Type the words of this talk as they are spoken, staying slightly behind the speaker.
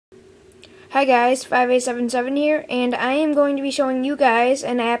Hi guys, 5877 here, and I am going to be showing you guys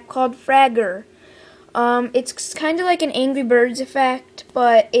an app called Fragger. It's kind of like an Angry Birds effect,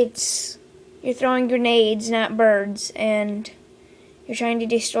 but you're throwing grenades, not birds, and you're trying to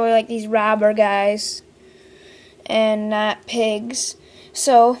destroy like these robber guys, and not pigs.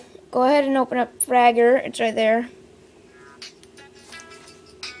 So, go ahead and open up Fragger, it's right there.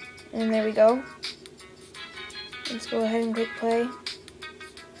 And there we go. Let's go ahead and click play.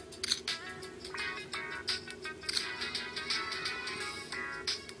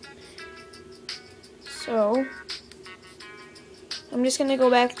 So, I'm just going to go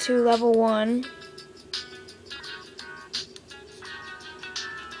back to level 1.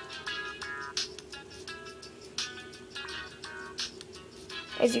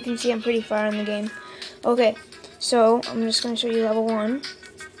 As you can see, I'm pretty far in the game. Okay, so I'm just going to show you level 1.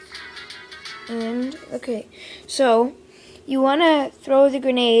 And, okay, so you want to throw the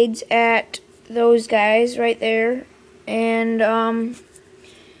grenades at those guys right there. And,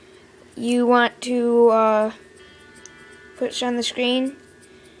 you want to push on the screen,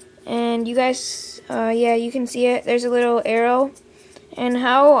 and you guys, yeah, you can see it. There's a little arrow, and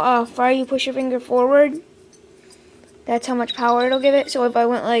how far you push your finger forward, that's how much power it'll give it. So if I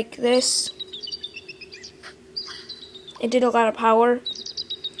went like this, it did a lot of power,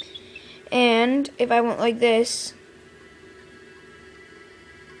 and if I went like this,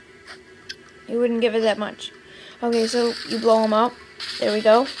 it wouldn't give it that much. Okay, so you blow them up. There we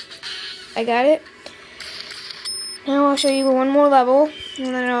go. I got it. Now I'll show you one more level, and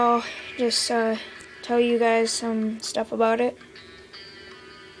then I'll just tell you guys some stuff about it.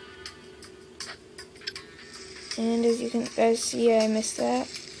 And as you can guys see, I missed that.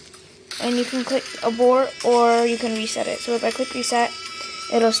 And you can click abort, or you can reset it. So if I click reset,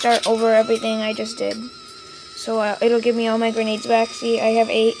 it'll start over everything I just did. So it'll give me all my grenades back. See, I have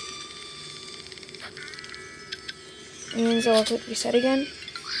 8. And so I'll click reset again.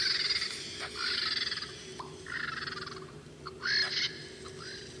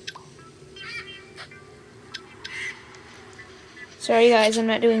 Sorry guys, I'm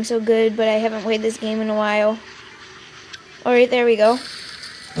not doing so good, but I haven't played this game in a while. Alright, there we go.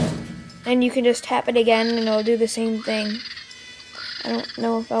 And you can just tap it again and it'll do the same thing. I don't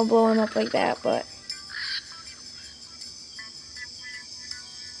know if I'll blow him up like that, but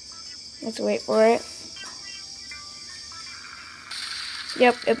let's wait for it.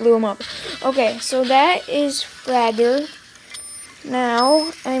 Yep, it blew him up. Okay, so that is Fragger.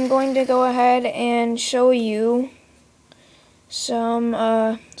 Now, I'm going to go ahead and show you some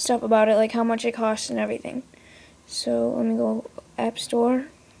stuff about it, like how much it costs and everything. So let me go App Store,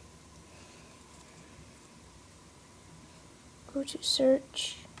 go to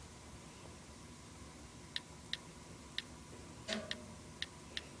search,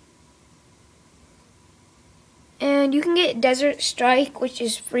 and you can get Desert Strike, which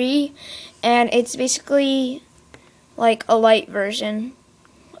is free, and it's basically like a light version.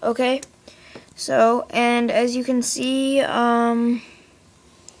 Okay, so, and as you can see, there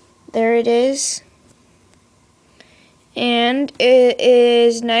it is. And it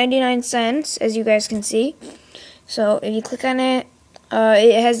is 99 cents, as you guys can see. So, if you click on it,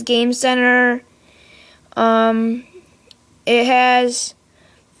 it has Game Center. It has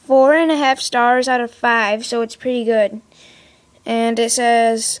 4.5 stars out of 5, so it's pretty good. And it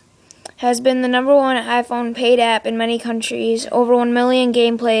says, has been the #1 iPhone paid app in many countries, over 1 million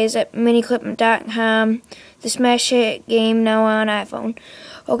gameplays at miniclip.com, the smash hit game now on iPhone.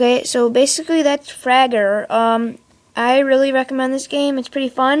 Okay, so basically that's Fragger. I really recommend this game. It's pretty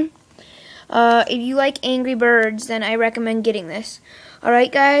fun. If you like Angry Birds, then I recommend getting this.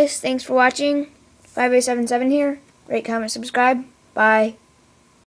 Alright guys, thanks for watching. 5877 here. Rate, comment, subscribe. Bye.